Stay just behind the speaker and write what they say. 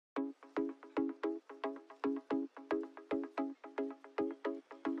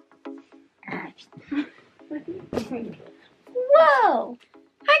Whoa!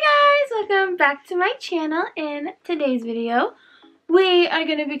 Hi guys, welcome back to my channel. In today's video, we are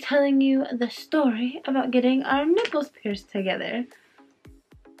going to be telling you the story about getting our nipples pierced together.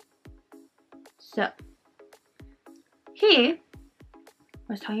 So, he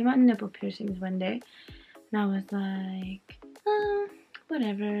was talking about nipple piercings one day, and I was like,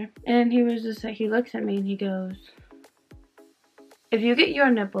 whatever. And he was just like, he looks at me and he goes, if you get your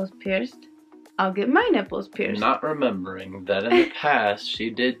nipples pierced, I'll get my nipples pierced. Not remembering that in the past,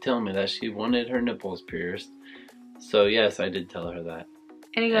 she did tell me that she wanted her nipples pierced. So yes, I did tell her that.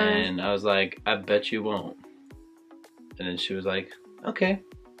 And he goes, and I was like, I bet you won't. And then she was like, okay,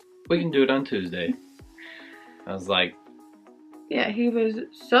 we can do it on Tuesday. I was like, yeah, he was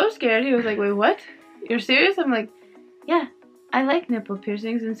so scared. He was like, wait, what? You're serious? I'm like, yeah, I like nipple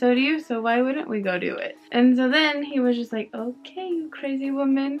piercings and so do you, so why wouldn't we go do it? And so then he was just like, okay, you crazy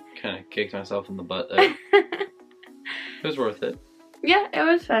woman. kind of kicked myself in the butt there. It was worth it. Yeah, it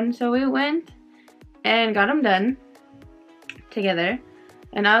was fun. So we went and got them done together.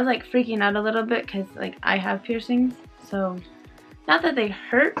 And I was like freaking out a little bit because like I have piercings. So not that they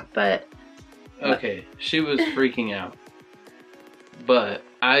hurt, but... Okay, she was freaking out. But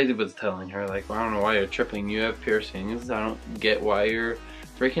I was telling her, like, well, I don't know why you're tripping. You have piercings. I don't get why you're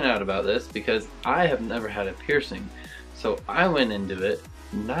freaking out about this because I have never had a piercing. So I went into it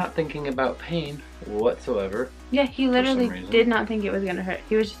not thinking about pain whatsoever. Yeah, he literally did not think it was going to hurt.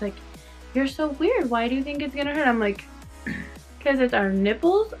 He was just like, you're so weird. Why do you think it's going to hurt? I'm like, because it's our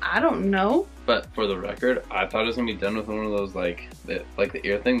nipples? I don't know. But for the record, I thought it was going to be done with one of those, like the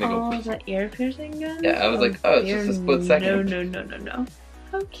ear thing. They go, the ear piercing gun? Yeah, I was like, oh, it's just a split second. No.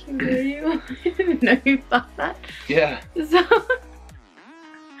 How cute are you? I didn't know you thought that. Yeah. So,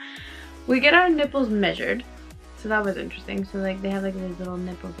 we get our nipples measured. So that was interesting. So like they have like these little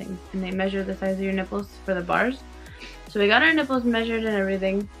nipple things. And they measure the size of your nipples for the bars. So we got our nipples measured and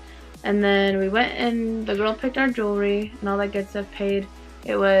everything. And then we went and the girl picked our jewelry and all that good stuff, paid.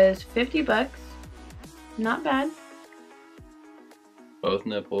 It was 50 bucks. Not bad. Both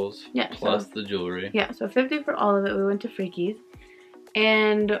nipples, yeah, plus the jewelry. Yeah, so 50 for all of it. We went to Freaky's.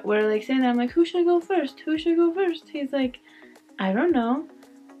 And we're like sitting there, I'm like, who should go first? Who should go first? He's like, I don't know.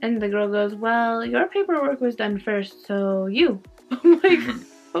 And the girl goes, well, your paperwork was done first, so you. I'm like,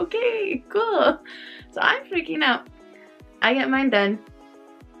 okay, cool. So I'm freaking out. I get mine done.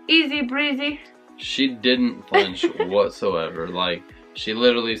 Easy breezy. She didn't flinch whatsoever. Like, she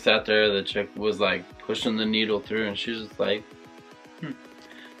literally sat there, the chick was like pushing the needle through and she's just like,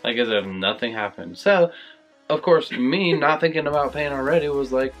 like as if nothing happened. So, of course, me not thinking about pain already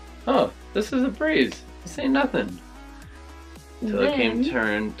was like, oh, this is a breeze. This ain't nothing. Till it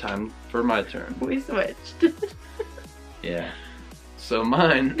came time for my turn. We switched. Yeah. So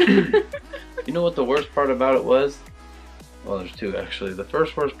mine, you know what the worst part about it was? Well, there's two actually. The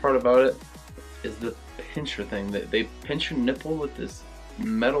first worst part about it is the pincher thing. They pinch your nipple with this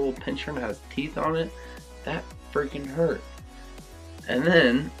metal pincher and it has teeth on it. That freaking hurt. And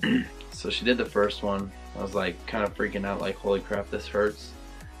then, so she did the first one. I was like kind of freaking out like, holy crap, this hurts.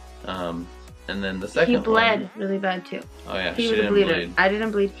 And then the second one. He bled really bad too. Oh yeah, he she was a didn't bleeder. bleed. I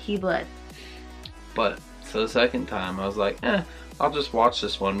didn't bleed, he bled. But, so the second time I was like, I'll just watch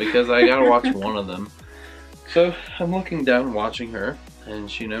this one because I gotta watch one of them. So I'm looking down watching her and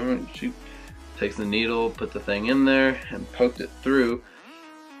she takes the needle, put the thing in there and poked it through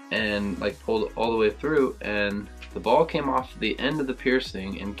and like pulled it all the way through and the ball came off the end of the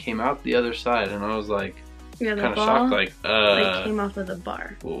piercing and came out the other side and I was like, yeah, the kind of ball, shocked, like, came off of the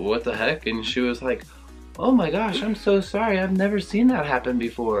bar. What the heck? And she was like, oh my gosh, I'm so sorry, I've never seen that happen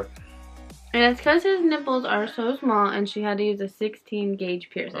before. And it's because his nipples are so small and she had to use a 16 gauge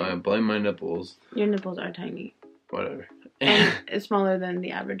piercing. I blame my nipples. Your nipples are tiny. Whatever. And it's smaller than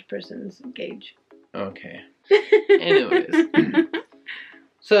the average person's gauge. Okay. Anyways.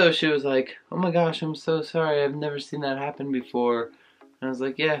 So she was like, oh my gosh, I'm so sorry, I've never seen that happen before. And I was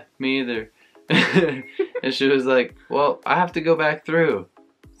like, yeah, me either. And she was like, well, I have to go back through.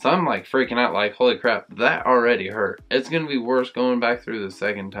 So I'm like freaking out like, holy crap, that already hurt. It's going to be worse going back through the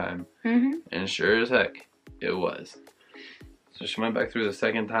second time. And sure as heck, it was. So she went back through the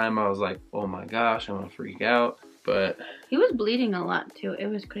second time. I was like, oh my gosh, I'm going to freak out. But he was bleeding a lot too. It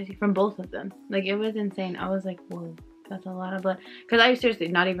was crazy from both of them. Like, it was insane. I was like, whoa, that's a lot of blood. Because I seriously,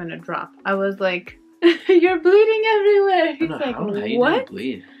 not even a drop. I was like, you're bleeding everywhere. He's like, how what? you didn't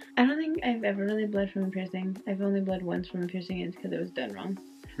bleed? I don't think I've ever really bled from a piercing. I've only bled once from a piercing and it's because it was done wrong.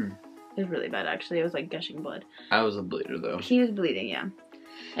 It was really bad actually. It was like gushing blood. I was a bleeder though. He was bleeding, yeah.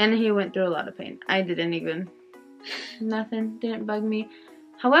 And he went through a lot of pain. I didn't even, nothing, didn't bug me.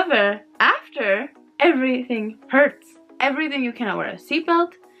 However, after after, everything hurts. Everything. You cannot wear a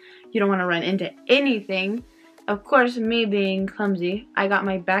seatbelt. You don't want to run into anything. Of course, me being clumsy, I got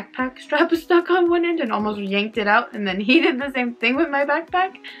my backpack strap stuck on one end and almost yanked it out, and then he did the same thing with my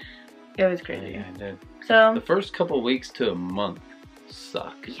backpack. It was crazy. Yeah, I did. So the first couple weeks to a month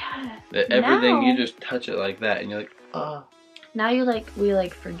suck. Yeah. Everything, now, you just touch it like that, and you're like, oh. Now we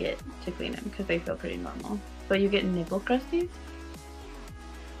forget to clean them because they feel pretty normal. But you get nipple crusties?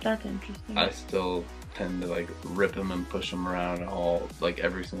 That's interesting. I still tend to like rip them and push them around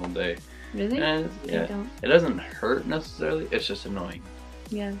every single day. Really? And yeah, it doesn't hurt necessarily. It's just annoying.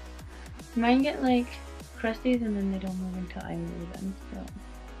 Yeah, mine get like crusties and then they don't move until I move them. So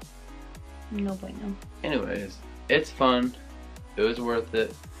no bueno. Anyways, it's fun. It was worth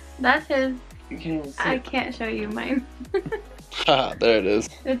it. That's his. You can't even see I it. can't show you mine. Ah, there it is.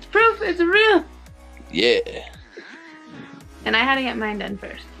 It's proof. It's real. Yeah. And I had to get mine done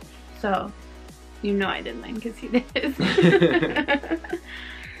first. So you know I did mine because he did his.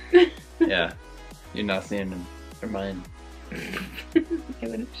 Yeah, you're not seeing them. They're mine. I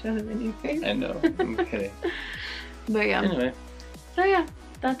wouldn't show them anyway. I know. I'm kidding. But yeah. Anyway. So yeah,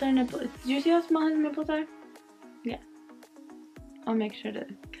 that's our nipples. Did you see how small his nipples are? Yeah. I'll make sure to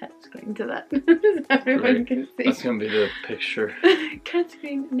cut screen to that so everyone can see. That's gonna be the picture. Cut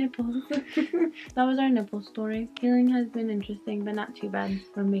screen nipples. That was our nipple story. Healing has been interesting, but not too bad.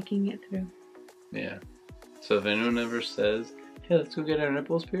 We're making it through. Yeah. So if anyone ever says, "Hey, let's go get our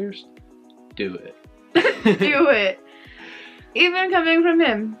nipples pierced," do it. Do it. Even coming from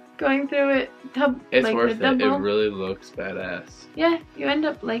him, going through it, it's like worth the it. double. It really looks badass. Yeah, you end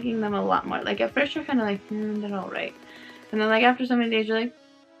up liking them a lot more. Like at first you're kind of like, they're alright. And then like after so many days you're like,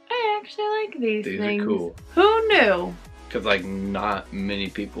 I actually like these things. These are cool. Who knew? Because like not many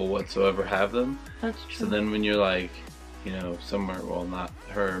people whatsoever have them. That's true. So then when you're like, you know, somewhere, well not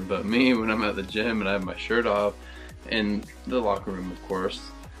her, but me, when I'm at the gym and I have my shirt off in the locker room, of course,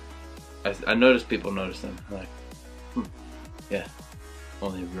 I notice people notice them. I'm like, yeah,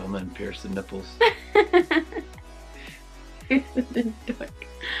 only real men pierce the nipples.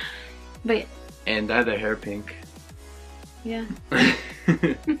 But yeah. And dye their hair pink. Yeah.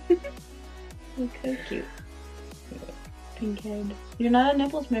 Look so cute. Pink haired. You're not a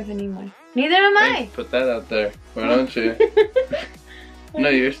nipple smurf anymore. Neither am I. Put that out there. Why don't you? No,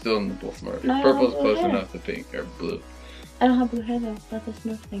 you're still a nipple smurf. No, Purple's close hair. enough to pink or blue. I don't have blue hair though. That's a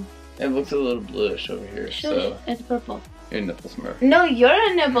smurf thing. It looks a little bluish over here, Shush, so it's purple. you're a nipple smurf. No, you're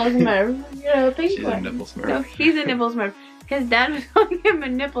a nipple smurf. You're a pink She's one. a nipple smurf. No, he's a nipple smurf. His dad was calling him a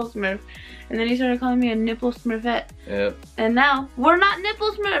nipple smurf. And then he started calling me a nipple smurfette. Yep. And now, we're not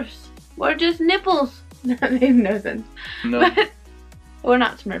nipple smurfs. We're just nipples. That made no sense. No. But we're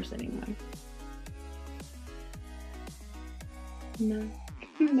not smurfs anymore. No.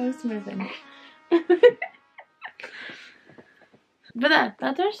 No smurfing. But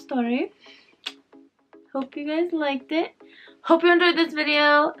that's our story. Hope you guys liked it. Hope you enjoyed this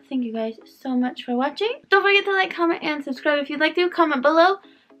video. Thank you guys so much for watching. Don't forget to like, comment, and subscribe if you'd like to. Comment below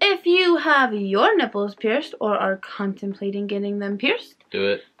if you have your nipples pierced or are contemplating getting them pierced. Do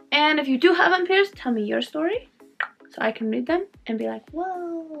it. And if you do have them pierced, tell me your story so I can read them and be like,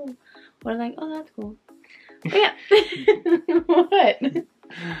 whoa. Or like, oh, that's cool. But yeah. What?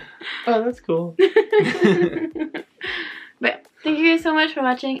 Oh, that's cool. But yeah, thank you guys so much for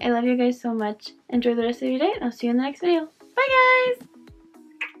watching. I love you guys so much. Enjoy the rest of your day, and I'll see you in the next video. Bye, guys!